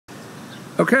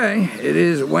Okay, it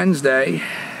is Wednesday.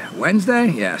 Wednesday?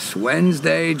 Yes,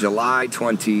 Wednesday, July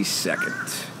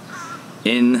 22nd.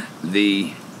 In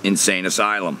the insane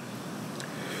asylum,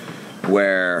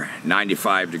 where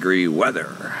 95-degree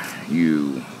weather,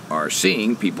 you are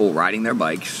seeing people riding their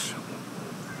bikes,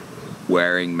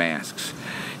 wearing masks.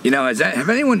 You know, have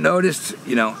anyone noticed,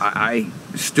 you know, I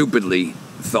stupidly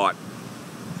thought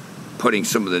putting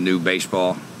some of the new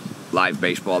baseball, live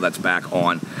baseball that's back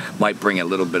on, might bring a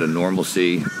little bit of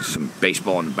normalcy, some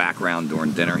baseball in the background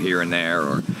during dinner here and there,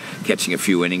 or catching a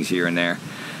few innings here and there.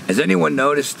 Has anyone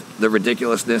noticed the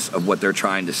ridiculousness of what they're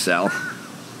trying to sell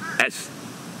as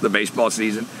the baseball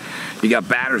season? You got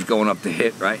batters going up to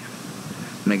hit, right?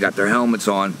 And they got their helmets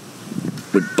on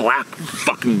with black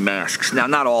fucking masks. Now,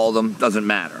 not all of them, doesn't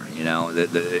matter, you know.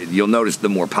 You'll notice the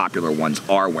more popular ones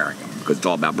are wearing them because it's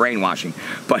all about brainwashing.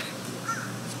 But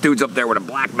dude's up there with a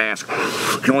black mask.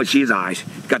 You can only see his eyes.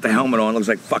 He's got the helmet on. Looks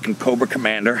like fucking Cobra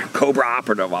Commander, Cobra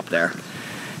Operative up there.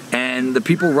 And the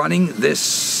people running this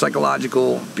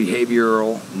psychological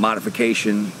behavioral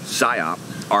modification psyop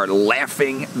are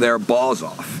laughing their balls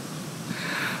off.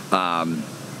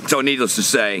 So needless to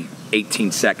say,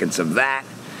 18 seconds of that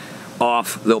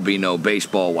off, there'll be no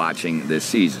baseball watching this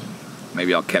season.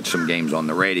 Maybe I'll catch some games on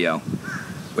the radio,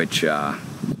 which I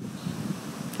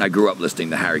grew up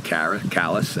listening to Harry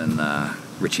Callis and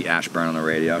Richie Ashburn on the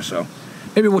radio, so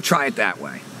maybe we'll try it that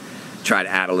way. Try to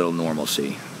add a little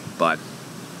normalcy, but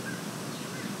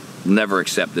never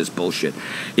accept this bullshit.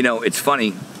 You know, it's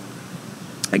funny,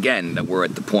 again, that we're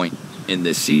at the point in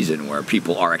this season where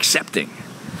people are accepting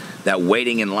that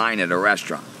waiting in line at a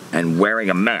restaurant and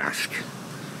wearing a mask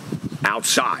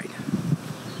outside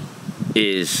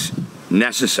is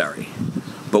necessary.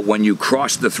 But when you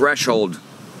cross the threshold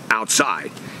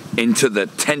outside into the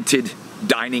tented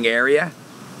dining area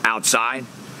outside,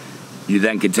 you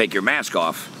then can take your mask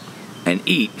off and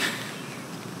eat,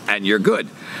 and you're good.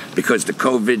 Because the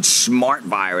COVID smart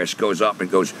virus goes up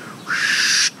and goes,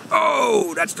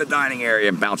 oh, that's the dining area,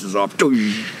 and bounces off.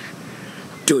 We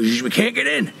can't get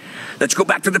in. Let's go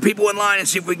back to the people in line and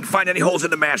see if we can find any holes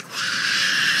in the mask.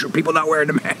 People not wearing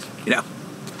the mask, you know.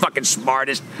 Fucking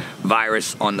smartest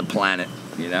virus on the planet,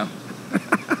 you know.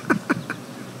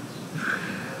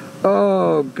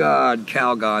 Oh, God,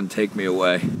 Calgon, take me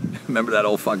away. Remember that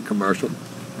old fucking commercial?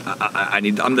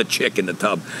 I'm the chick in the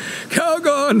tub.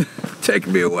 Calgon, take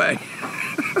me away.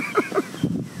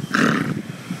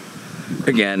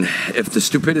 Again, if the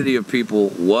stupidity of people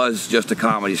was just a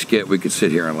comedy skit, we could sit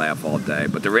here and laugh all day.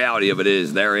 But the reality of it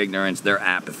is their ignorance, their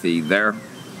apathy, their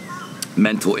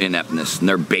mental ineptness, and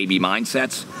their baby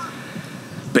mindsets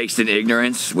based in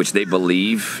ignorance, which they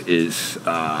believe is,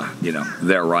 you know,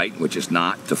 their right, which is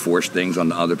not, to force things on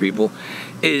other people,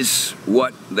 is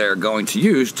what they're going to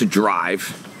use to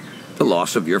drive the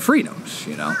loss of your freedoms,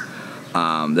 you know.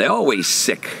 They always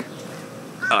sick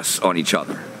us on each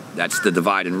other. That's the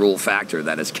divide and rule factor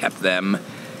that has kept them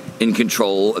in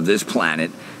control of this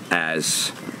planet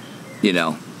as, you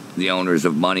know, the owners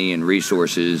of money and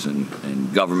resources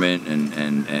and government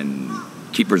and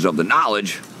keepers of the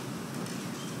knowledge.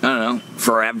 I don't know,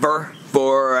 forever.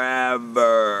 I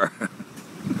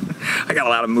got a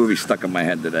lot of movies stuck in my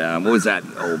head today. What was that?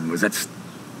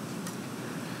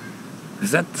 Is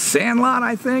that Sandlot,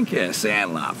 I think? Yeah,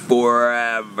 Sandlot.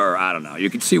 Forever. I don't know. You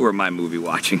can see where my movie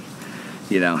watching,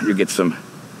 you know, you get some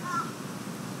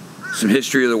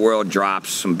History of the World drops,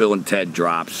 some Bill and Ted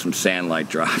drops, some Sandlot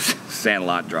drops.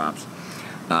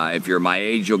 If you're my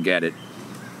age, you'll get it.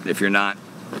 If you're not,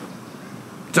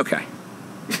 it's okay.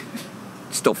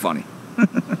 It's still funny.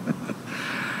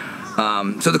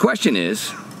 So the question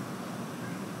is,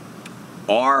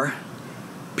 are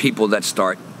people that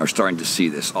are starting to see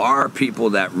this, are people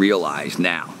that realize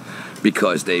now,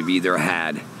 because they've either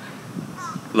had,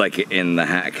 like in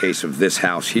the case of this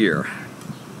house here,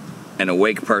 an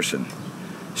awake person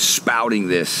spouting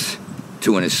this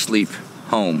to an asleep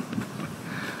home,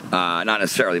 not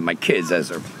necessarily my kids as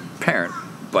their parent,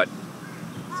 but,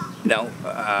 you know,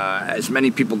 as many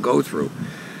people go through,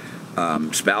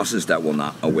 spouses that will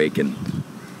not awaken,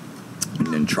 and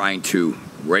then trying to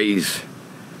raise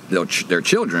their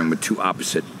children with two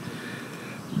opposite,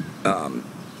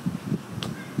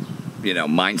 you know,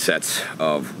 mindsets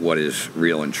of what is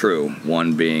real and true,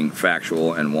 one being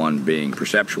factual and one being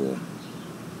perceptual,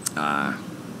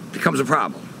 becomes a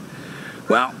problem.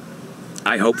 Well,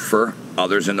 I hope for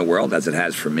others in the world, as it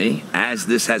has for me, as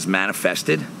this has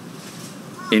manifested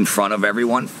in front of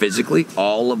everyone physically,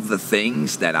 all of the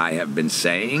things that I have been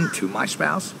saying to my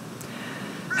spouse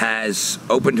has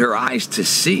opened her eyes to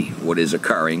see what is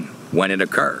occurring when it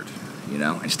occurred, you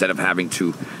know, instead of having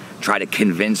to try to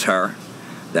convince her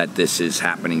that this is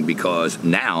happening, because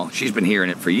now she's been hearing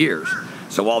it for years.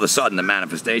 So all of a sudden, the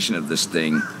manifestation of this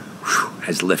thing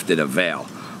has lifted a veil.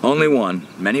 Only one,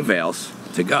 many veils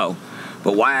to go.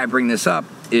 But why I bring this up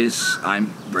is I'm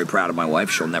very proud of my wife.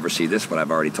 She'll never see this, but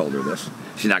I've already told her this.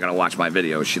 She's not going to watch my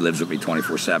videos. She lives with me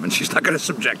 24/7. She's not going to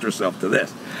subject herself to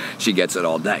this. She gets it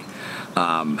all day.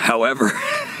 However,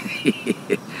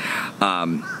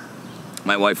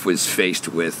 my wife was faced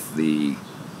with the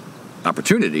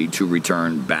opportunity to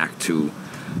return back to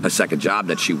a second job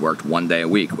that she worked 1 day a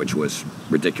week, which was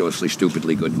ridiculously,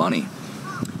 stupidly good money.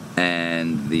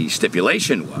 And the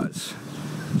stipulation was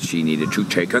she needed to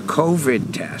take a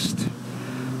COVID test.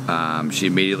 She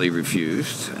immediately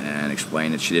refused and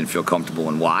explained that she didn't feel comfortable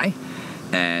and why.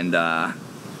 And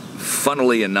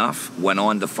funnily enough, went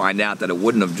on to find out that it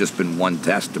wouldn't have just been one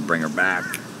test to bring her back.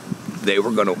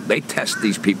 They test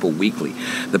these people weekly.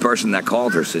 The person that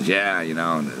called her says, yeah, you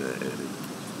know,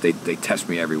 they test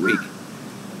me every week.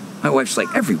 My wife's like,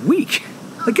 every week?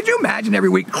 Like, could you imagine every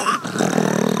week?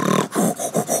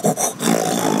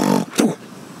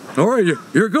 All right,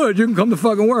 you're good. You can come to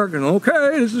fucking work. And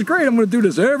okay, this is great. I'm going to do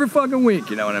this every fucking week.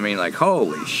 You know what I mean? Like,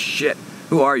 holy shit.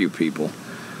 Who are you people?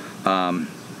 But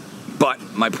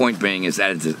my point being is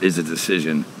that it is a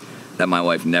decision that my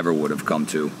wife never would have come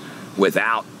to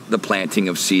without the planting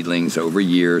of seedlings over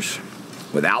years,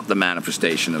 without the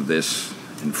manifestation of this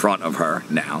in front of her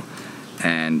now,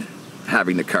 and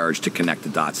having the courage to connect the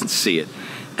dots and see it,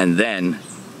 and then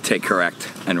take correct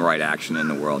and right action in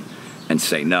the world and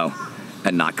say no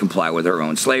and not comply with her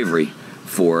own slavery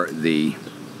for the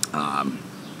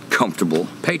comfortable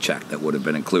paycheck that would have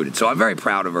been included. So I'm very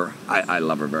proud of her. I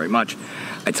love her very much.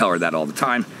 I tell her that all the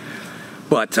time.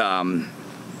 But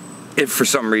if for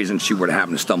some reason she were to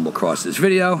happen to stumble across this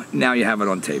video, now you have it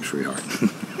on tape, sweetheart.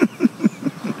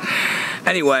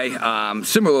 Anyway,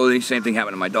 similarly, same thing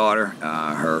happened to my daughter.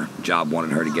 Her job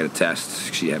wanted her to get a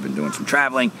test. She had been doing some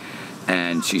traveling,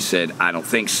 and she said, I don't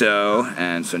think so.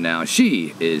 And so now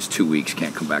she is 2 weeks,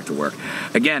 can't come back to work.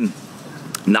 Again,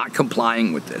 not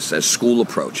complying with this as school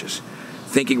approaches.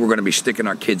 Thinking we're going to be sticking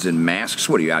our kids in masks.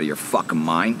 What, are you out of your fucking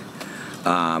mind?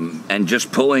 And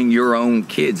just pulling your own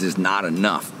kids is not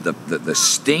enough. The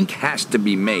stink has to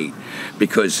be made,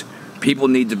 because people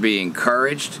need to be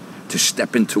encouraged to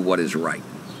step into what is right,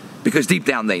 because deep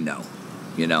down they know,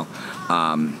 you know.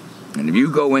 And if you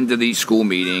go into these school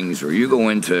meetings, or you go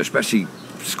into especially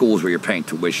schools where you're paying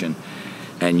tuition,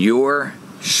 and you're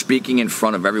speaking in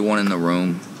front of everyone in the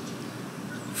room,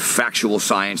 factual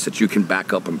science that you can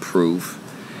back up and prove,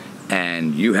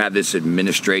 and you have this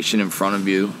administration in front of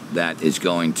you that is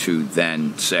going to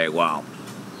then say, well,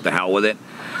 the hell with it.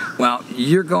 Well,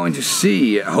 you're going to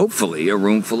see, hopefully, a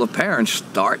room full of parents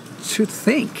start to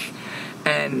think.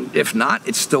 And if not,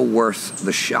 it's still worth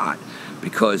the shot,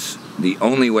 because the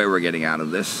only way we're getting out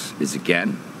of this is,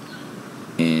 again,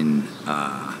 in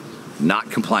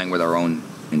not complying with our own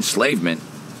enslavement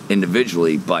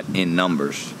individually, but in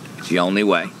numbers. It's the only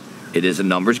way. It is a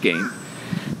numbers game.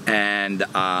 And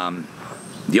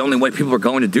the only way people are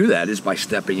going to do that is by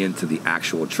stepping into the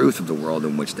actual truth of the world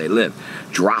in which they live.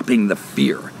 Dropping the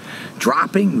fear.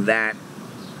 Dropping that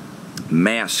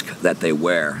mask that they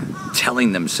wear,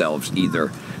 telling themselves either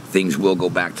things will go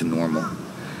back to normal,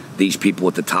 these people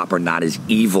at the top are not as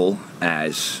evil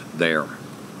as they're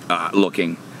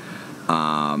looking,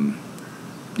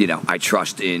 you know, I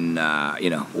trust in, you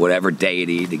know, whatever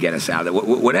deity to get us out of it.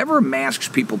 Whatever masks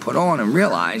people put on, and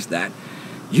realize that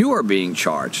you are being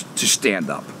charged to stand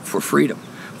up for freedom,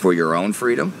 for your own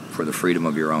freedom, for the freedom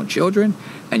of your own children,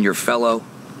 and your fellow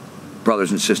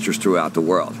brothers and sisters throughout the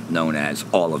world, known as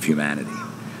all of humanity.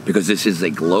 Because this is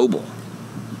a global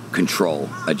control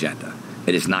agenda.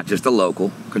 It is not just a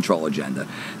local control agenda.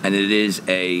 And it is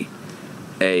a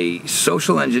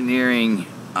social engineering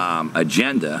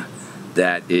agenda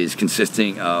that is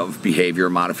consisting of behavior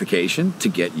modification to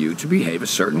get you to behave a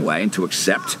certain way and to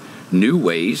accept new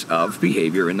ways of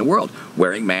behavior in the world.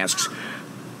 Wearing masks,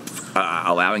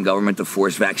 allowing government to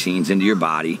force vaccines into your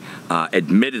body.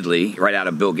 Admittedly, right out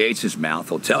of Bill Gates' mouth,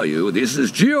 he'll tell you, this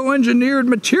is geoengineered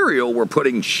material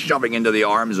we're shoving into the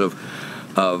arms of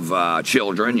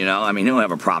children, you know. I mean, he'll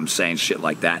have a problem saying shit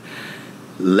like that.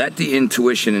 Let the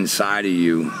intuition inside of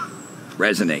you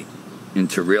resonate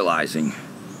into realizing,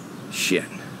 shit,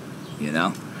 you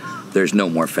know, there's no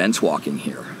more fence walking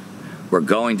here. We're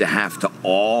going to have to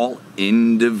all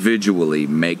individually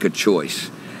make a choice.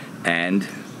 And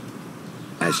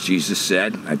as Jesus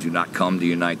said, I do not come to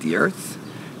unite the earth.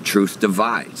 Truth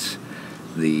divides.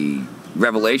 The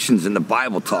Revelations in the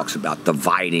Bible talks about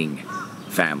dividing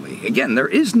family. Again, there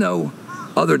is no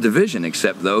other division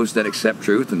except those that accept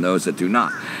truth and those that do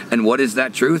not. And what is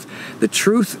that truth? The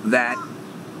truth that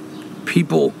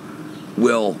people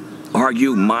will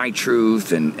argue my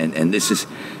truth, and this is,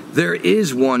 there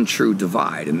is one true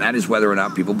divide, and that is whether or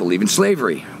not people believe in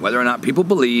slavery, whether or not people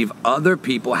believe other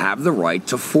people have the right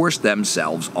to force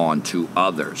themselves onto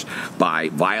others by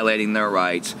violating their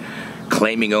rights,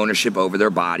 claiming ownership over their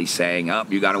body, saying, oh,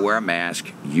 you got to wear a mask,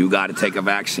 you got to take a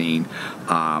vaccine,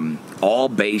 all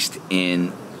based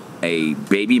in a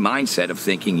baby mindset of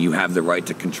thinking you have the right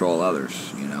to control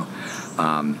others. You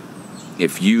know,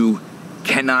 if you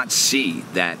cannot see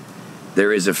that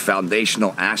there is a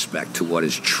foundational aspect to what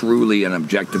is truly and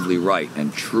objectively right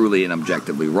and truly and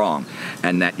objectively wrong,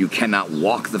 and that you cannot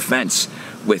walk the fence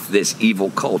with this evil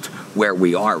cult where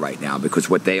we are right now, because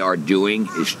what they are doing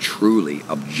is truly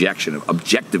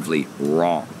objectively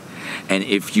wrong. And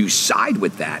if you side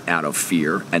with that out of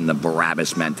fear and the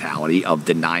Barabbas mentality of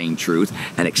denying truth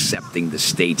and accepting the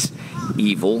state's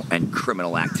evil and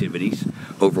criminal activities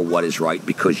over what is right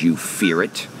because you fear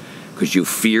it, because you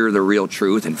fear the real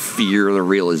truth and fear the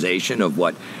realization of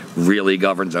what really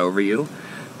governs over you,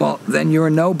 well, then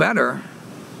you're no better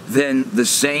than the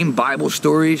same Bible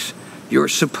stories you're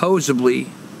supposedly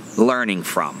learning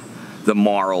from. The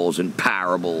morals and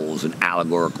parables and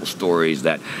allegorical stories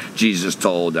that Jesus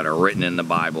told that are written in the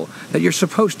Bible that you're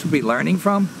supposed to be learning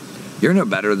from, you're no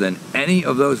better than any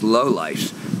of those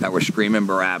lowlifes that were screaming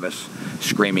Barabbas,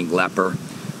 screaming leper,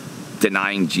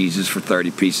 denying Jesus for 30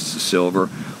 pieces of silver,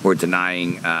 or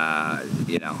denying,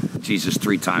 Jesus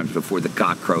 3 times before the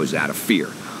cock crows out of fear.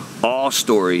 All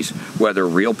stories, whether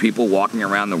real people walking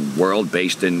around the world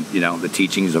based in, the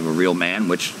teachings of a real man,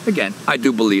 which, again, I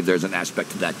do believe there's an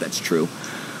aspect of that that's true,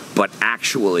 but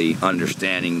actually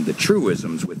understanding the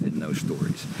truisms within those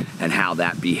stories and how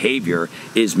that behavior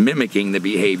is mimicking the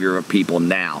behavior of people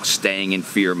now, staying in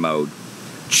fear mode,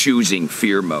 choosing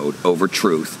fear mode over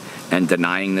truth, and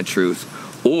denying the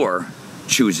truth, or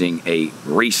choosing a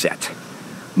reset,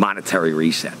 monetary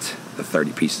reset, the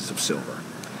 30 pieces of silver.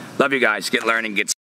 Love you guys. Get learning, get